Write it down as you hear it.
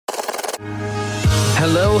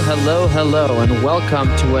Hello, hello, hello, and welcome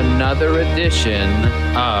to another edition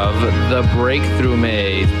of The Breakthrough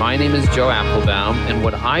Maze. My name is Joe Applebaum, and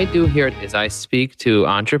what I do here is I speak to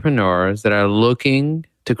entrepreneurs that are looking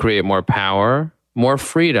to create more power, more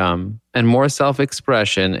freedom, and more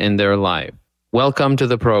self-expression in their life. Welcome to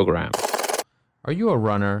the program. Are you a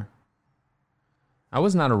runner? I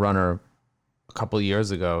was not a runner a couple years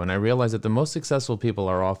ago, and I realized that the most successful people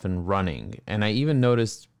are often running, and I even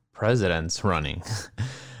noticed presidents running.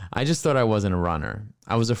 I just thought I wasn't a runner.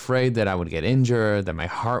 I was afraid that I would get injured, that my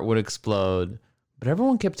heart would explode, but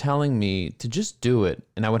everyone kept telling me to just do it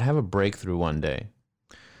and I would have a breakthrough one day.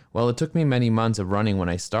 Well, it took me many months of running when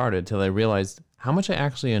I started till I realized how much I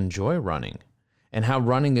actually enjoy running and how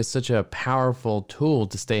running is such a powerful tool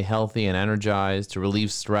to stay healthy and energized, to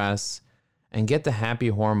relieve stress, and get the happy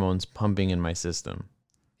hormones pumping in my system.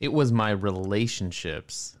 It was my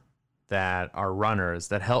relationships that are runners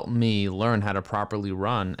that helped me learn how to properly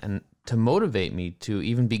run and to motivate me to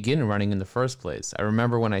even begin running in the first place. I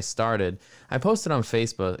remember when I started, I posted on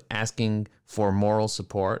Facebook asking for moral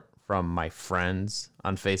support from my friends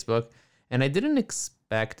on Facebook, and I didn't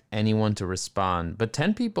expect anyone to respond, but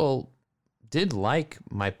 10 people did like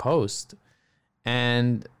my post,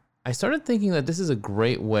 and I started thinking that this is a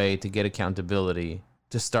great way to get accountability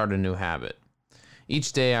to start a new habit.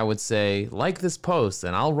 Each day I would say, like this post,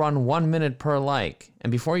 and I'll run 1 minute per like. And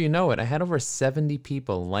before you know it, I had over 70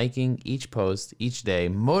 people liking each post each day,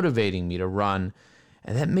 motivating me to run.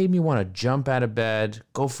 And that made me want to jump out of bed,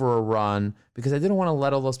 go for a run, because I didn't want to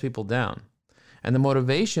let all those people down. And the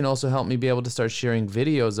motivation also helped me be able to start sharing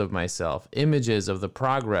videos of myself, images of the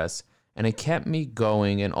progress, and it kept me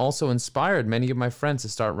going and also inspired many of my friends to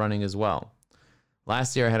start running as well.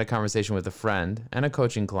 Last year I had a conversation with a friend and a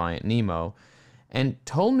coaching client, Nemo, and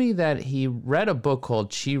told me that he read a book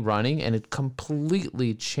called Chi Running and it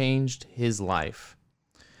completely changed his life.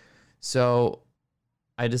 So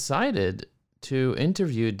I decided to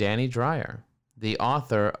interview Danny Dreyer, the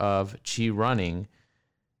author of Chi Running,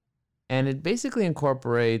 and it basically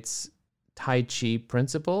incorporates Tai Chi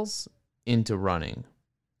principles into running.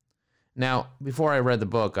 Now, before I read the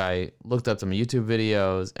book, I looked up some YouTube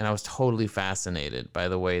videos and I was totally fascinated by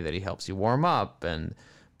the way that he helps you warm up and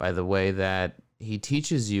by the way that he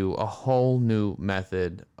teaches you a whole new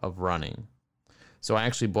method of running. So I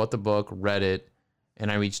actually bought the book, read it,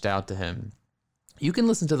 and I reached out to him. You can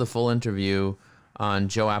listen to the full interview on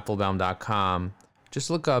joeapplebaum.com. Just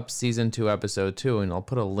look up season 2, episode 2, and I'll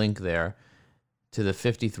put a link there to the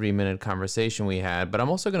 53-minute conversation we had. But I'm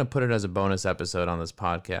also going to put it as a bonus episode on this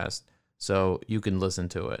podcast so you can listen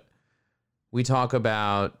to it. We talk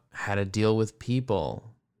about how to deal with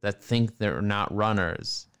people that think they're not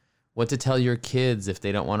runners, what to tell your kids if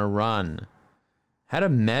they don't want to run, how to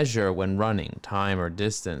measure when running, time or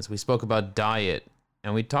distance. We spoke about diet,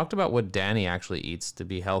 and we talked about what Danny actually eats to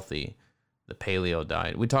be healthy, the paleo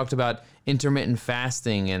diet. We talked about intermittent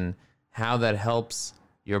fasting and how that helps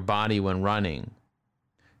your body when running.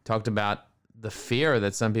 Talked about the fear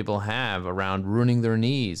that some people have around ruining their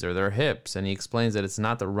knees or their hips, and he explains that it's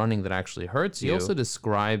not the running that actually hurts you. He also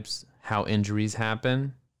describes how injuries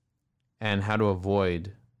happen and how to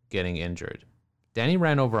avoid getting injured. Danny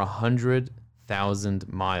ran over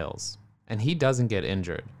 100,000 miles, and he doesn't get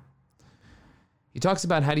injured. He talks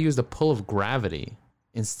about how to use the pull of gravity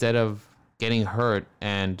instead of getting hurt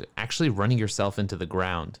and actually running yourself into the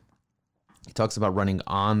ground. He talks about running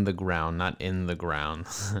on the ground, not in the ground.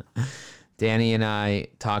 Danny and I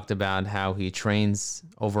talked about how he trains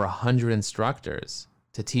over 100 instructors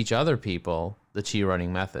to teach other people the Chi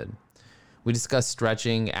Running method. We discussed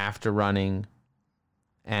stretching after running,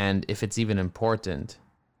 and if it's even important.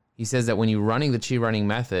 He says that when you're running the Chi Running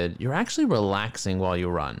method, you're actually relaxing while you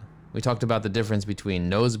run. We talked about the difference between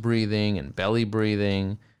nose breathing and belly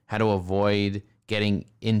breathing, how to avoid getting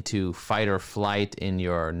into fight or flight in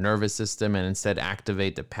your nervous system and instead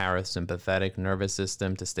activate the parasympathetic nervous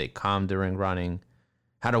system to stay calm during running,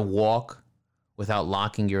 how to walk without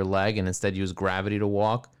locking your leg and instead use gravity to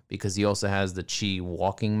walk, because he also has the Chi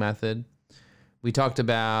walking method. We talked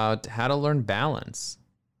about how to learn balance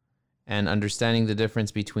and understanding the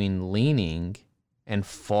difference between leaning and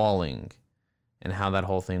falling and how that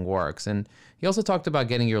whole thing works. And he also talked about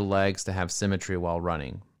getting your legs to have symmetry while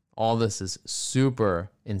running. All this is super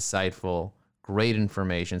insightful, great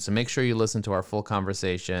information. So make sure you listen to our full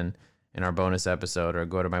conversation in our bonus episode or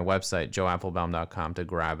go to my website, joeapplebaum.com, to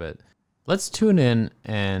grab it. Let's tune in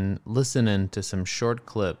and listen in to some short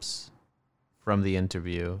clips from the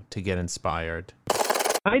interview to get inspired.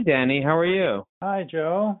 Hi, Danny. How are you? Hi,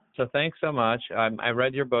 Joe. So thanks so much. I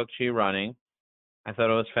read your book, Chi Running, I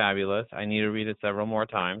thought it was fabulous. I need to read it several more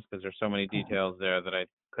times because there's so many details there that I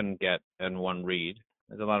couldn't get in one read.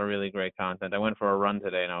 There's a lot of really great content. I went for a run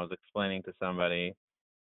today and I was explaining to somebody,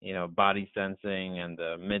 body sensing and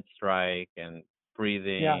the mid strike and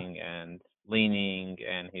breathing and leaning,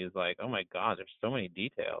 and he was like, "Oh my God, there's so many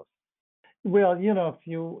details." Well, if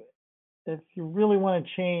you really want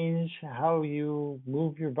to change how you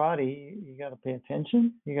move your body, you got to pay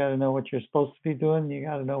attention. You got to know what you're supposed to be doing. You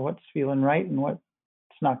got to know what's feeling right and what's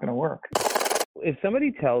not going to work. If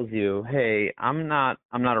somebody tells you, "Hey, I'm not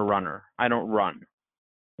a runner. I don't run."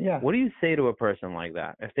 Yeah. What do you say to a person like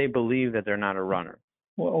that if they believe that they're not a runner?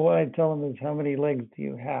 Well, what I tell them is, how many legs do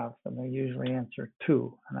you have? And they usually answer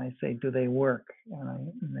 2. And I say, do they work?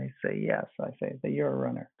 And they say, yes. I say, that you're a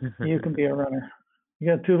runner. You can be a runner.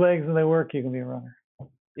 You got 2 legs and they work, you can be a runner.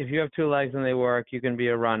 If you have 2 legs and they work, you can be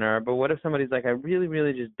a runner. But what if somebody's like, I really,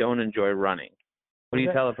 really just don't enjoy running? What do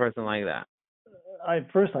you tell a person like that? I'd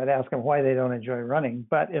ask them why they don't enjoy running.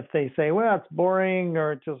 But if they say, well, it's boring,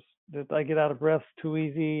 or just I get out of breath too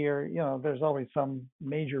easy, or, there's always some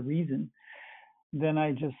major reason, then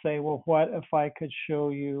I just say, well, what if I could show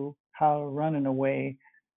you how to run in a way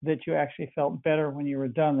that you actually felt better when you were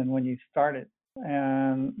done than when you started?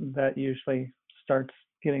 And that usually starts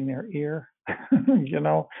getting their ear,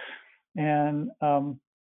 And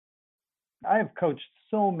I've coached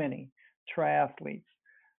so many triathletes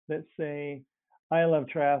that say, I love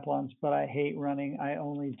triathlons, but I hate running. I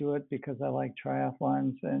only do it because I like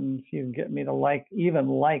triathlons. And if you can get me to like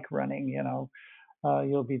running,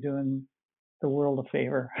 you'll be doing the world a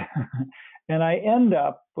favor. And I end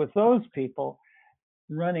up with those people,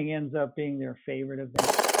 running ends up being their favorite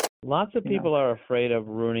event. Lots of people are afraid of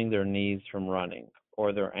ruining their knees from running,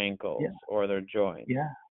 or their ankles, or their joints,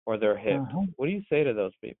 or their hips. What do you say to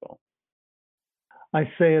those people? I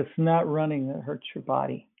say it's not running that hurts your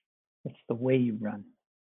body. It's the way you run.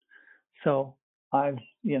 So I've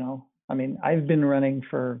been running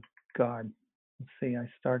for, I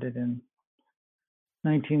started in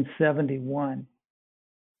 1971.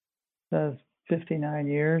 That's 59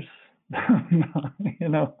 years, something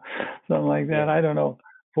like that. I don't know,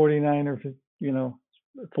 49 or,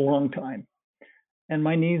 it's a long time. And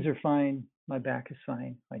my knees are fine. My back is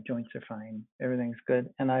fine. My joints are fine. Everything's good.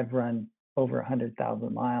 And I've run over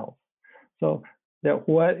 100,000 miles. So that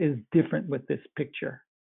what is different with this picture,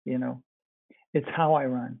 it's how I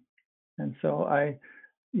run. And so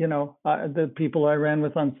the people I ran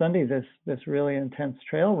with on Sunday, this really intense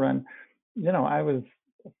trail run, I was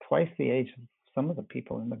twice the age of some of the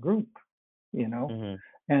people in the group,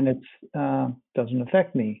 and it's doesn't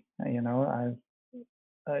affect me.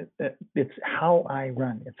 It's how I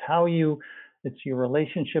run. It's your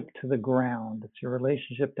relationship to the ground. It's your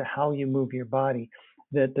relationship to how you move your body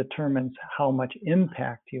that determines how much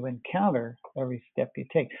impact you encounter every step you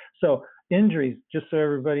take. So injuries, just so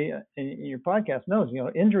everybody in your podcast knows,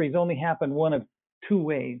 injuries only happen one of 2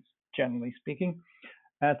 ways, generally speaking.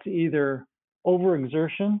 That's either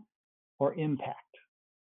overexertion or impact.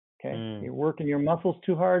 Okay. You're working your muscles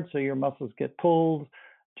too hard, so your muscles get pulled,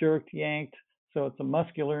 jerked, yanked. So it's a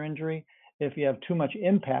muscular injury. If you have too much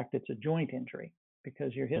impact, it's a joint injury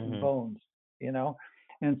because you're hitting bones,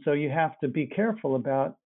 And so you have to be careful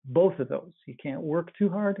about both of those. You can't work too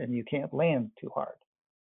hard and you can't land too hard.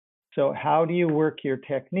 So how do you work your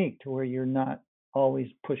technique to where you're not always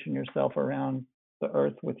pushing yourself around the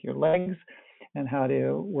earth with your legs? And how do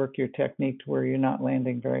you work your technique to where you're not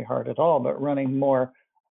landing very hard at all, but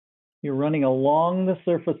you're running along the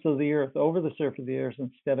surface of the earth, over the surface of the earth,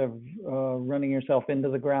 instead of running yourself into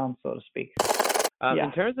the ground, so to speak.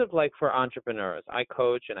 In terms of for entrepreneurs, I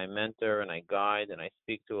coach and I mentor and I guide and I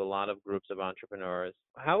speak to a lot of groups of entrepreneurs.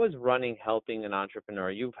 How is running helping an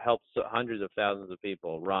entrepreneur? You've helped hundreds of thousands of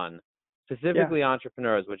people run, specifically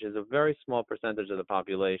entrepreneurs, which is a very small percentage of the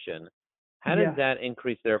population. How does that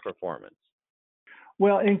increase their performance?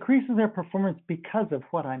 Well, it increases their performance because of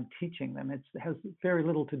what I'm teaching them. It has very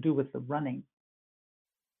little to do with the running.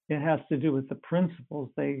 It has to do with the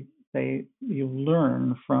principles you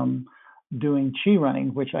learn from doing Qi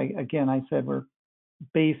running, which I said were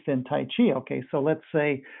based in Tai Chi. Okay, so let's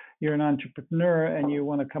say you're an entrepreneur and you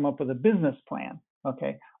want to come up with a business plan.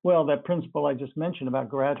 Okay, well, that principle I just mentioned about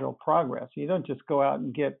gradual progress, you don't just go out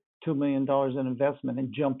and get $2 million in investment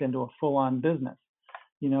and jump into a full-on business.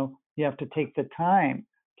 You have to take the time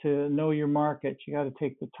to know your market. You got to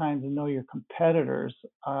take the time to know your competitors.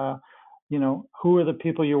 Who are the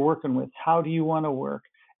people you're working with? How do you want to work?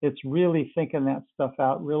 It's really thinking that stuff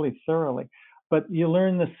out really thoroughly. But you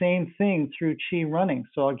learn the same thing through Qi running.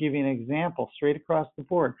 So I'll give you an example straight across the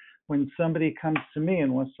board. When somebody comes to me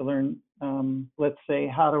and wants to learn, let's say,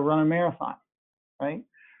 how to run a marathon, right?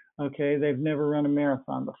 Okay, they've never run a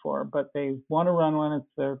marathon before, but they want to run one. It's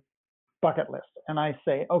their bucket list. And I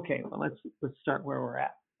say, okay, well, let's start where we're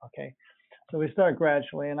at. Okay, so we start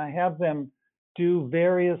gradually, and I have them do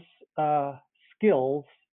various skills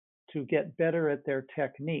to get better at their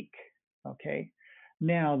technique. Okay,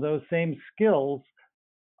 now those same skills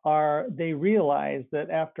they realize that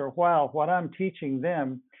after a while, what I'm teaching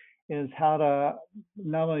them is how to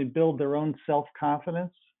not only build their own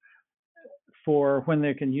self-confidence for when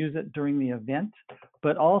they can use it during the event,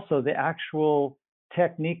 but also the actual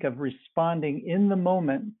technique of responding in the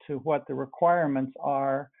moment to what the requirements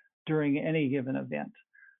are during any given event.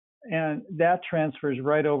 And that transfers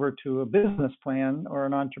right over to a business plan or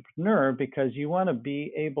an entrepreneur, because you want to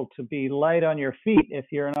be able to be light on your feet if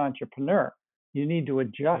you're an entrepreneur. You need to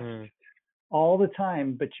adjust all the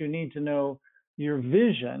time, but you need to know your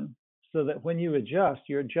vision so that when you adjust,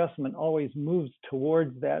 your adjustment always moves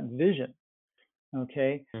towards that vision.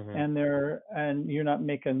 Okay. And you're not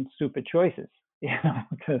making stupid choices,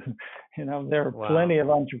 because there are plenty of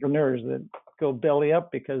entrepreneurs that go belly up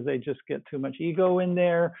because they just get too much ego in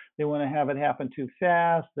there. They want to have it happen too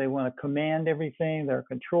fast. They want to command everything. They're a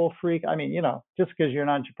control freak. I mean, just because you're an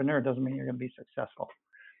entrepreneur doesn't mean you're going to be successful.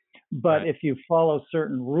 But if you follow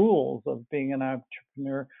certain rules of being an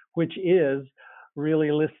entrepreneur, which is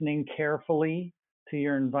really listening carefully to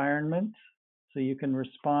your environment so you can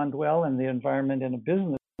respond well, and the environment in a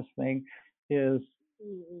business thing is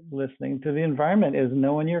listening to the environment, is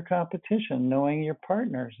knowing your competition, knowing your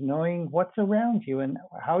partners, knowing what's around you, and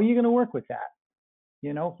how are you going to work with that?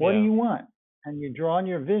 What do you want? And you draw on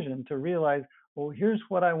your vision to realize, well, here's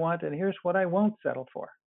what I want and here's what I won't settle for.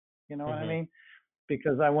 You know what I mean?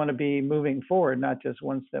 Because I want to be moving forward, not just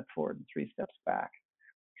one step forward and 3 steps back.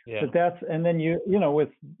 But and then with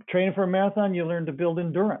training for a marathon, you learn to build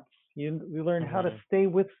endurance. You learn how to stay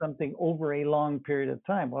with something over a long period of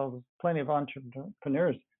time. Well, there's plenty of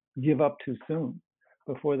entrepreneurs give up too soon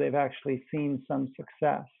before they've actually seen some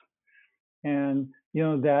success. And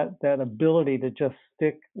that ability to just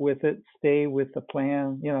stick with it, stay with the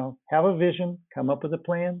plan, have a vision, come up with a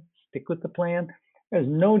plan, stick with the plan. There's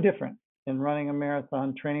no different in running a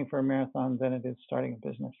marathon, training for a marathon, than it is starting a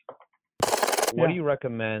business. What do you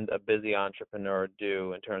recommend a busy entrepreneur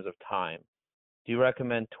do in terms of time? Do you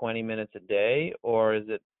recommend 20 minutes a day, or is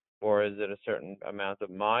it a certain amount of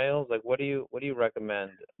miles? Like, what do you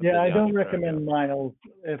recommend? I don't recommend miles.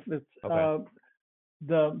 If it's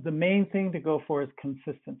the main thing to go for is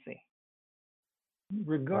consistency.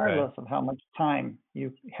 Regardless of how much time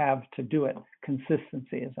you have to do it,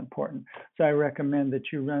 consistency is important. So I recommend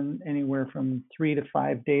that you run anywhere from 3 to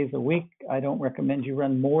 5 days a week. I don't recommend you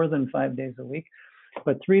run more than 5 days a week,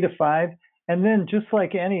 but 3 to 5. And then, just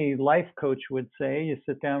like any life coach would say, you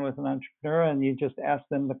sit down with an entrepreneur and you just ask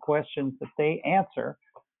them the questions that they answer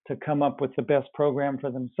to come up with the best program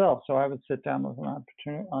for themselves. So I would sit down with an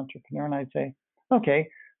entrepreneur and I'd say, okay,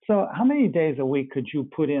 so how many days a week could you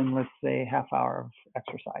put in, let's say, half hour of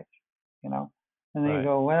exercise, And they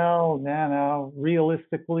go, well,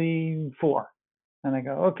 realistically 4. And I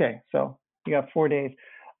go, okay, so you got 4 days.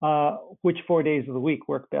 Which 4 days of the week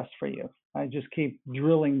work best for you? I just keep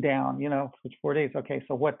drilling down, which 4 days. Okay,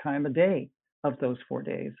 so what time of day of those 4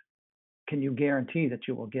 days can you guarantee that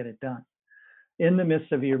you will get it done in the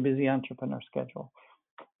midst of your busy entrepreneur schedule?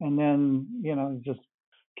 And then, just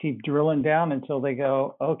keep drilling down until they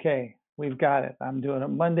go, okay, we've got it. I'm doing it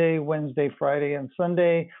Monday, Wednesday, Friday, and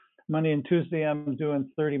Sunday. Monday and Tuesday, I'm doing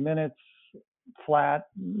 30 minutes flat.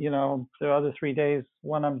 The other 3 days,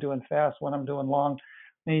 one I'm doing fast, one I'm doing long.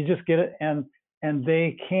 And you just get it. And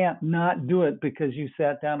they can't not do it because you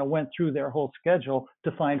sat down and went through their whole schedule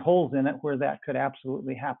to find holes in it where that could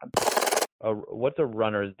absolutely happen. What's a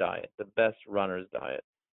runner's diet, the best runner's diet?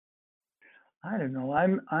 I don't know.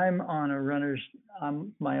 I'm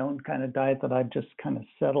on my own kind of diet that I've just kind of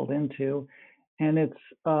settled into, and it's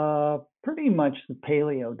pretty much the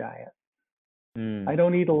paleo diet. I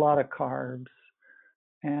don't eat a lot of carbs,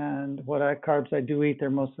 and carbs I do eat, they're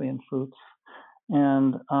mostly in fruits,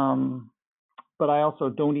 and but I also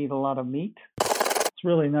don't eat a lot of meat. It's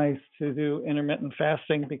really nice to do intermittent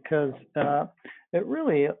fasting because it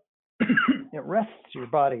really it rests your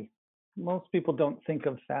body. Most people don't think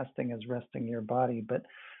of fasting as resting your body, but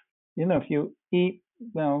if you eat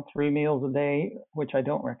 3 meals a day, which I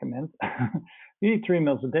don't recommend, you eat 3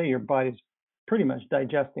 meals a day, your body's pretty much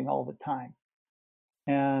digesting all the time,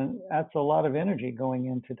 and that's a lot of energy going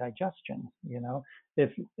into digestion.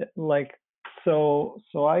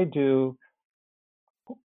 So I do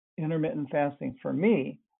intermittent fasting. For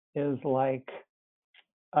me is like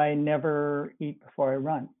I never eat before I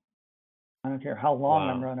run. I don't care how long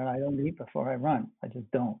I'm Wow. running. I don't eat before I run. I just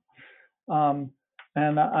don't.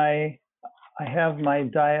 And I have my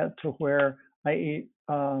diet to where I eat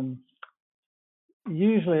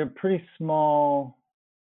usually a pretty small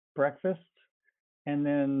breakfast and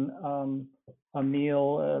then a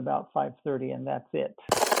meal about 5:30, and that's it.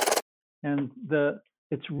 And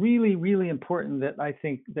it's really, really important that I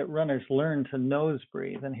think that runners learn to nose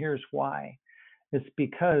breathe. And here's why. It's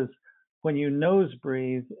because when you nose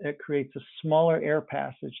breathe, it creates a smaller air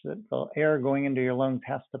passage that the air going into your lungs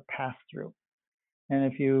has to pass through. And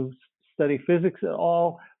if you study physics at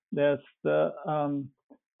all, there's a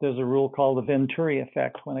rule called the Venturi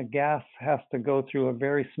effect. When a gas has to go through a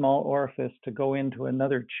very small orifice to go into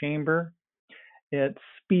another chamber, it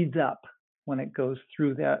speeds up when it goes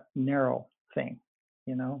through that narrow thing.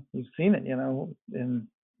 You've seen it, in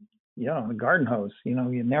a garden hose. You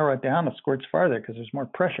narrow it down, it squirts farther because there's more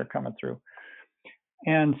pressure coming through.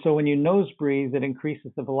 And so when you nose breathe, it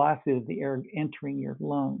increases the velocity of the air entering your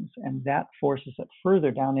lungs, and that forces it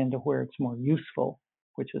further down into where it's more useful,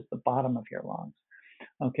 which is the bottom of your lungs.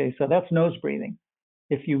 Okay, so that's nose breathing.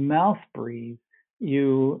 If you mouth breathe,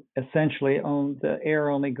 you essentially the air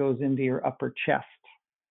only goes into your upper chest,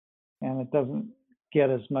 and it doesn't get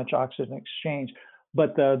as much oxygen exchange.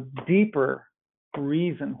 But the deeper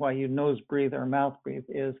reason why you nose breathe or mouth breathe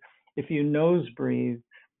is if you nose breathe,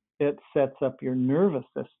 it sets up your nervous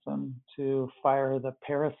system to fire the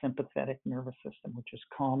parasympathetic nervous system, which is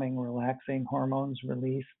calming, relaxing, hormones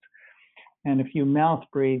released. And if you mouth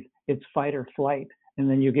breathe, it's fight or flight. And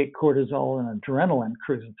then you get cortisol and adrenaline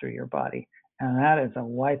cruising through your body. And that is a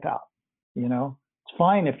wipeout. It's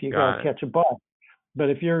fine if you go catch a bus, but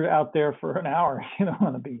if you're out there for an hour, you don't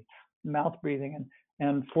want to be mouth breathing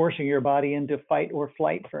and forcing your body into fight or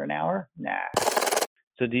flight for an hour. Nah.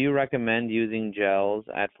 So do you recommend using gels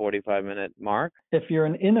at 45-minute mark? If you're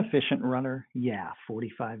an inefficient runner,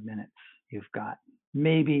 45 minutes. You've got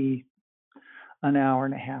maybe an hour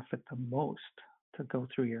and a half at the most to go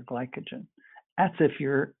through your glycogen. That's if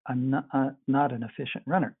you're not an efficient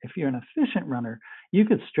runner. If you're an efficient runner, you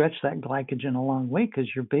could stretch that glycogen a long way because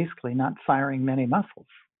you're basically not firing many muscles,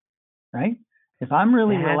 right? If I'm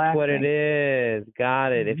really relaxing. That's what it is.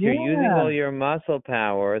 Got it. If you're using all your muscle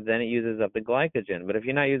power, then it uses up the glycogen. But if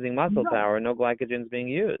you're not using muscle power, no glycogen is being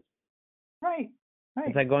used. Right.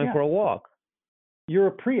 It's like going for a walk. You're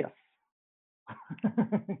a Prius.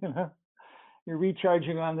 You're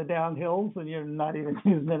recharging on the downhills and you're not even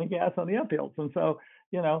using any gas on the uphills. And so,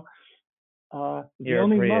 the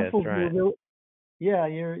only muscles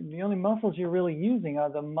the only muscles you're really using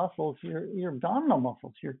are the muscles, your abdominal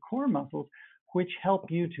muscles, your core muscles, which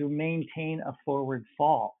help you to maintain a forward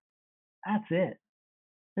fall. That's it.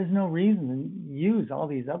 There's no reason to use all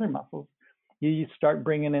these other muscles. You start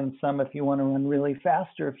bringing in some if you want to run really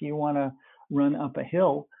fast or if you want to run up a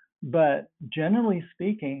hill. But generally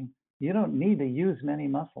speaking, you don't need to use many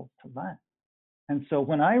muscles to run. And so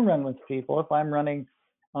when I run with people, if I'm running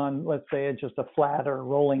on, let's say, just a flat or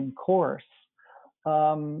rolling course,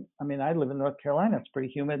 I live in North Carolina. It's pretty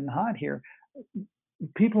humid and hot here.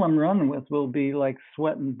 People I'm running with will be like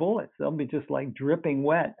sweating bullets. They'll be just like dripping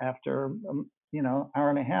wet after, hour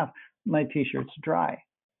and a half. My t-shirt's dry.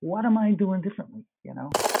 What am I doing differently,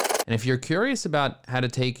 And if you're curious about how to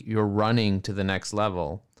take your running to the next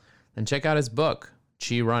level, then check out his book,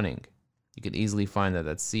 Chi Running. You can easily find that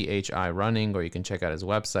at CHI Running, or you can check out his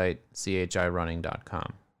website,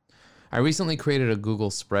 chirunning.com. I recently created a Google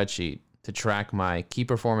spreadsheet to track my key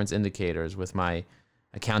performance indicators with my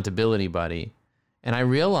accountability buddy, and I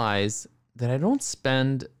realized that I don't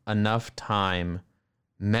spend enough time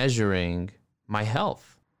measuring my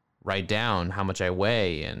health. Write down how much I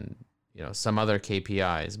weigh and some other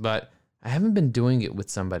KPIs, but I haven't been doing it with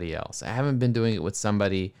somebody else. I haven't been doing it with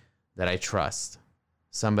somebody that I trust,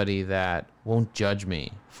 somebody that won't judge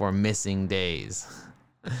me for missing days.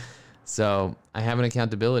 So I have an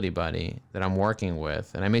accountability buddy that I'm working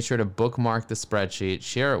with, and I made sure to bookmark the spreadsheet,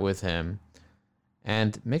 share it with him,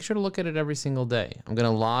 and make sure to look at it every single day. I'm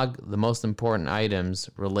going to log the most important items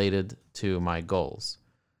related to my goals.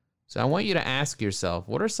 So I want you to ask yourself,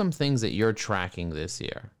 what are some things that you're tracking this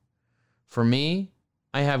year? For me,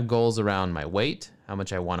 I have goals around my weight, how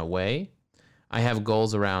much I want to weigh. I have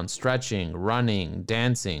goals around stretching, running,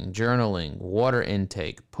 dancing, journaling, water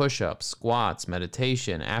intake, push-ups, squats,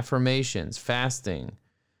 meditation, affirmations, fasting,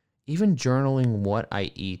 even journaling what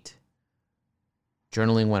I eat.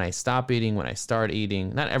 Journaling when I stop eating, when I start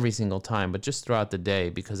eating, not every single time, but just throughout the day,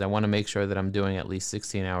 because I want to make sure that I'm doing at least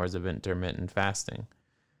 16 hours of intermittent fasting.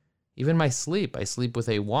 Even my sleep, I sleep with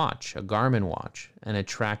a watch, a Garmin watch, and it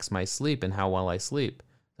tracks my sleep and how well I sleep.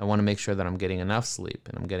 I want to make sure that I'm getting enough sleep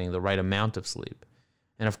and I'm getting the right amount of sleep.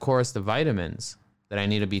 And of course, the vitamins that I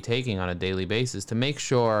need to be taking on a daily basis to make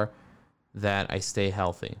sure that I stay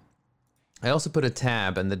healthy. I also put a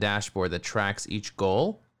tab in the dashboard that tracks each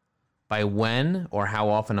goal by when or how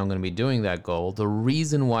often I'm going to be doing that goal, the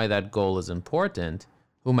reason why that goal is important,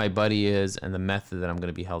 who my buddy is, and the method that I'm going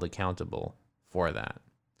to be held accountable for that.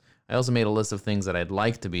 I also made a list of things that I'd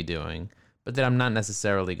like to be doing, but that I'm not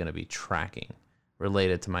necessarily going to be tracking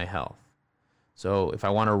related to my health. So if I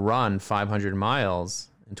want to run 500 miles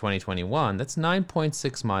in 2021, that's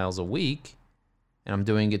 9.6 miles a week, and I'm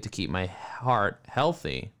doing it to keep my heart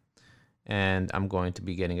healthy, and I'm going to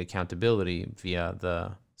be getting accountability via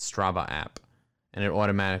the Strava app, and it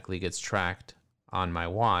automatically gets tracked on my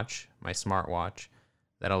watch, my smartwatch,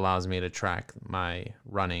 that allows me to track my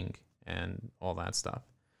running and all that stuff.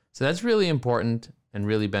 So that's really important and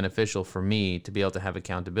really beneficial for me to be able to have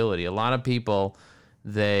accountability. A lot of people,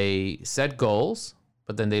 they set goals,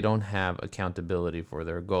 but then they don't have accountability for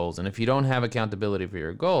their goals. And if you don't have accountability for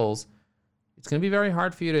your goals, it's going to be very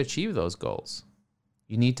hard for you to achieve those goals.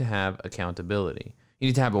 You need to have accountability. You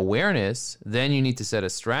need to have awareness, then you need to set a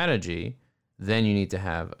strategy, then you need to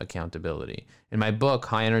have accountability. In my book,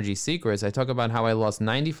 High Energy Secrets, I talk about how I lost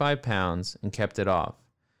 95 pounds and kept it off.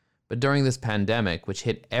 But during this pandemic, which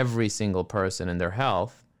hit every single person in their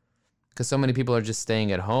health, because so many people are just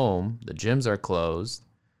staying at home, the gyms are closed,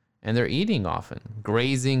 and they're eating often.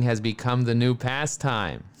 Grazing has become the new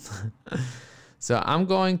pastime. So I'm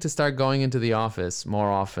going to start going into the office more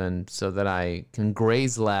often so that I can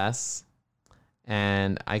graze less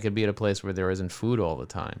and I could be at a place where there isn't food all the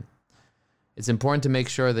time. It's important to make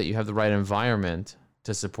sure that you have the right environment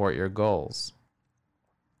to support your goals.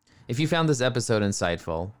 If you found this episode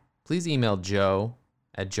insightful, please email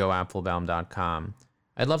joe@joeapfelbaum.com.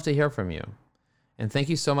 I'd love to hear from you. And thank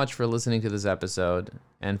you so much for listening to this episode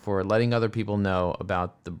and for letting other people know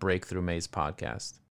about the Breakthrough Maze podcast.